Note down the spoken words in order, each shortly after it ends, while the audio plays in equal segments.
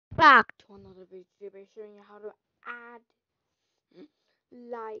back to another video by showing you how to add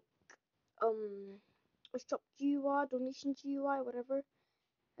like a shop GUI, donation GUI, whatever,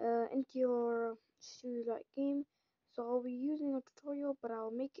 into your studio like game. So I'll be using a tutorial, but I'll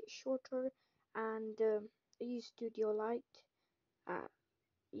make it shorter and use Studio Lite.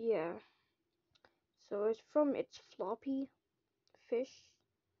 Yeah. So it's floppy fish.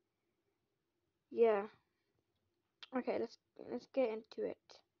 Yeah. Okay, let's get into it.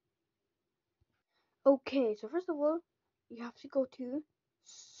 Okay, so first of all, you have to go to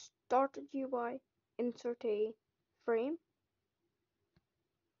Start a GUI, insert a frame,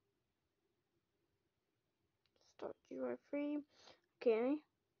 start GUI frame. Okay,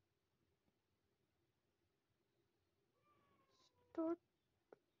 start,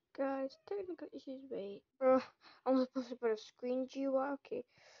 guys. Technical issues. Wait, I'm supposed to put a screen GUI. Okay,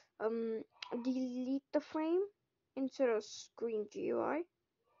 delete the frame, insert a screen GUI.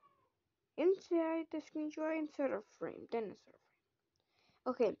 Inside the screen GUI, insert a frame, then insert a frame.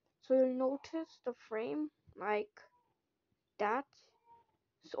 Okay, so you'll notice the frame like that.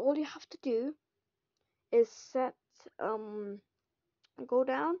 So all you have to do is set go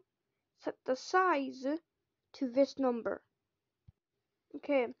down, set the size to this number.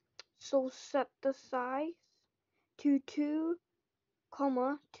 Okay, so set the size to 2,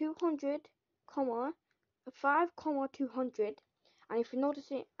 200, 5, 200. And if you're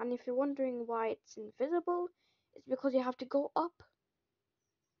noticing, and if you're wondering why it's invisible, it's because you have to go up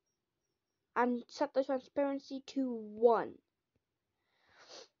and set the transparency to 1.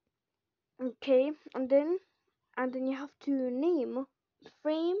 Okay, and then you have to name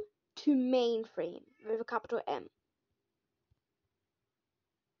frame to main frame with a capital M.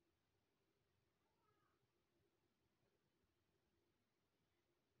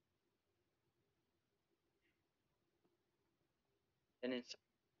 Then it's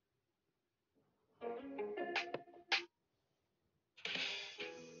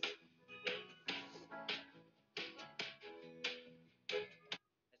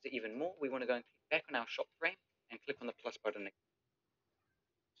even more, we want to go and click back on our shop frame and click on the plus button.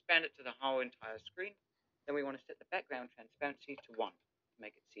 Expand it to the whole entire screen. Then we want to set the background transparency to 1 to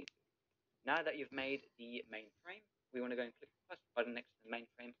make it see through. Now that you've made the main frame, we want to go and click the plus button next to the main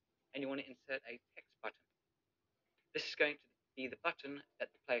frame, and you want to insert a text button. This is going to be the button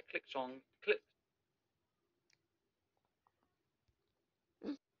that the player clicks on.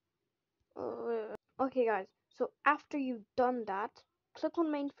 Okay guys, so after you've done that, click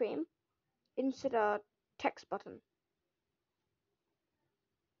on main frame, insert a text button.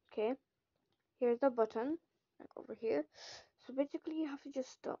 Okay, here's the button, like over here. So basically you have to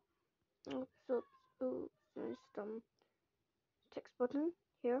just text button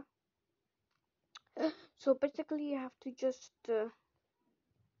here. So basically you have to just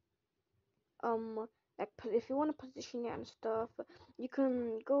like if you want to position it and stuff, you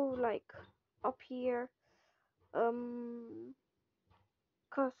can go like up here,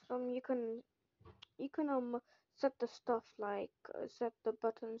 custom. You can set the stuff like set the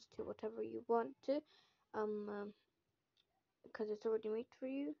buttons to whatever you want to, because it's already made for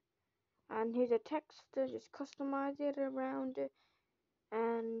you. And here's a text, just customize it around it,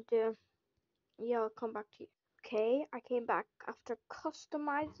 and yeah, I'll come back to you. Okay, I came back after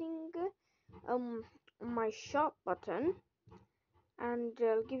customizing my shop button, and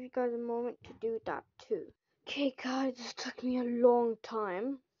I'll give you guys a moment to do that too. Okay guys, this took me a long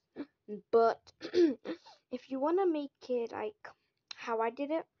time, but if you want to make it like how I did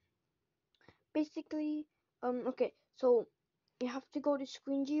it, basically, okay, so you have to go to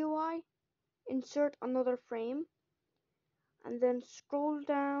screen GUI, insert another frame, and then scroll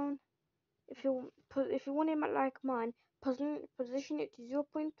down. If you want it like mine, position it to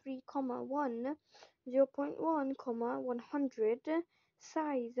 0.3, 1, 0.1, 100,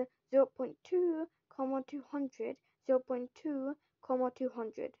 size 0.2, 200, 0.2,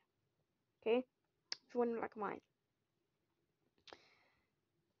 200. Okay, if you want it like mine.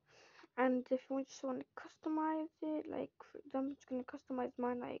 And if you just want to customize it, like I'm just gonna customize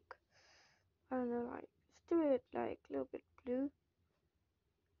mine like, I don't know, like let's do it like a little bit blue.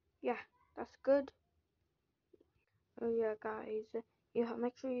 Yeah, that's good. Oh yeah guys, you have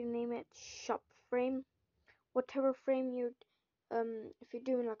make sure you name it shop frame. Whatever frame you if you're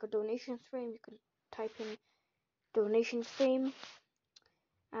doing like a donations frame, you can type in donations frame.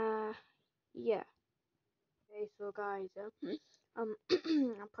 Yeah. Okay, so guys,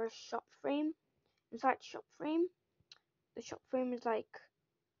 I press shop frame. Inside shop frame, the shop frame is like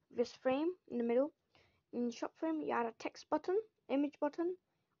this frame in the middle. In the shop frame, you add a text button, image button,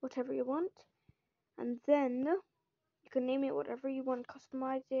 whatever you want, and then you can name it whatever you want,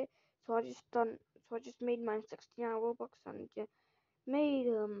 customize it. So I just made mine 69 Robux and made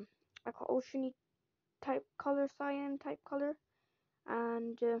like an oceany type color, cyan type color,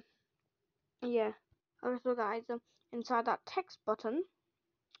 and yeah. Okay, so guys, inside that text button,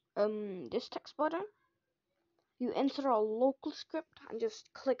 this text button, you enter a local script and just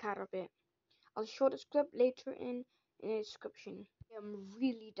click out of it. I'll show the script later in the description. I'm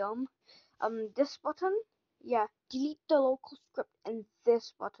really dumb. This button, yeah, delete the local script in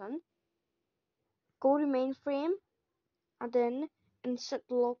this button. Go to mainframe and then insert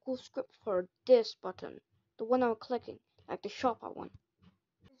the local script for this button, the one I'm clicking, like the shopper one.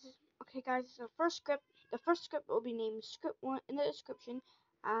 Okay, guys, this is the first script. The first script will be named script one in the description,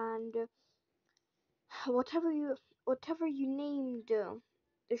 and whatever you named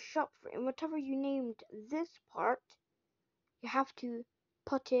the shop frame, whatever you named this part, you have to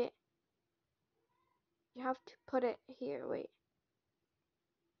put it. You have to put it here. Wait.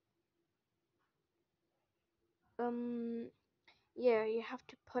 Yeah, you have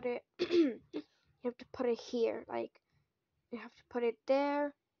to put it. You have to put it here. Like you have to put it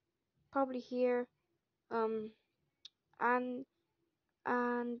there, probably here. And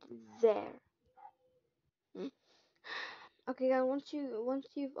there. Mm. Okay, guys. Once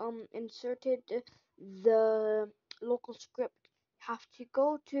you've inserted the local script, you have to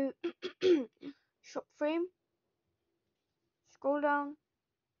go to ShopFrame. Scroll down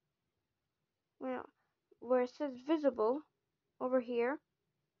where it says visible over here.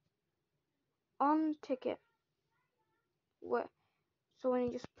 On ticket. What? So when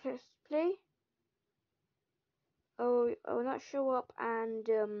you just press play, it will not show up, and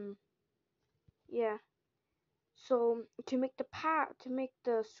yeah. So to make the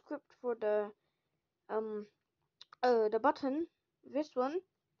script for the button, this one,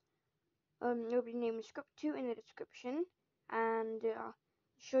 it will be named script 2 in the description, and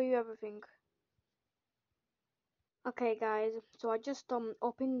show you everything. Okay, guys. So I just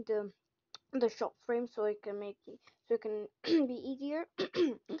opened the shop frame so it can be easier.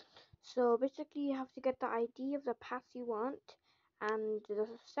 So basically you have to get the ID of the pass you want, and the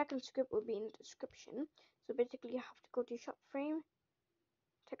second script will be in the description. So basically you have to go to shop frame,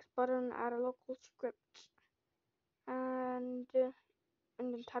 text button, add a local script, and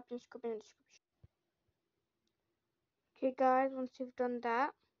then type in script in the description. Okay guys, once you've done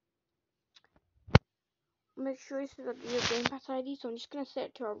that, make sure you set up your Game Pass ID. So I'm just gonna set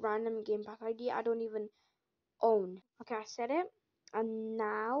it to a random Game Pass ID I don't even own. Okay, I set it, and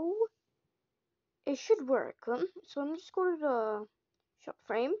now it should work. So I'm just going to the shop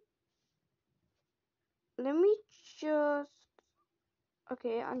frame. Let me just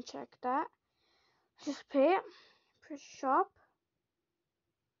uncheck that. Just pay it. Press shop.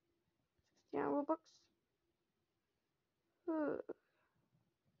 Yeah, Robux.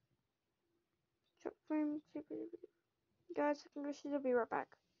 Shop frame. Guys, I'll be right back.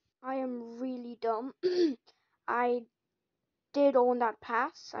 I am really dumb. I did own that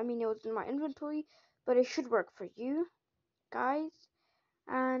pass. I mean, it was in my inventory, but it should work for you guys.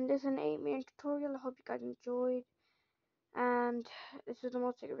 And it's an 8-minute tutorial. I hope you guys enjoyed. And this is the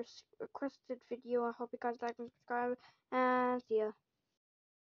most requested video. I hope you guys like and subscribe. And see ya.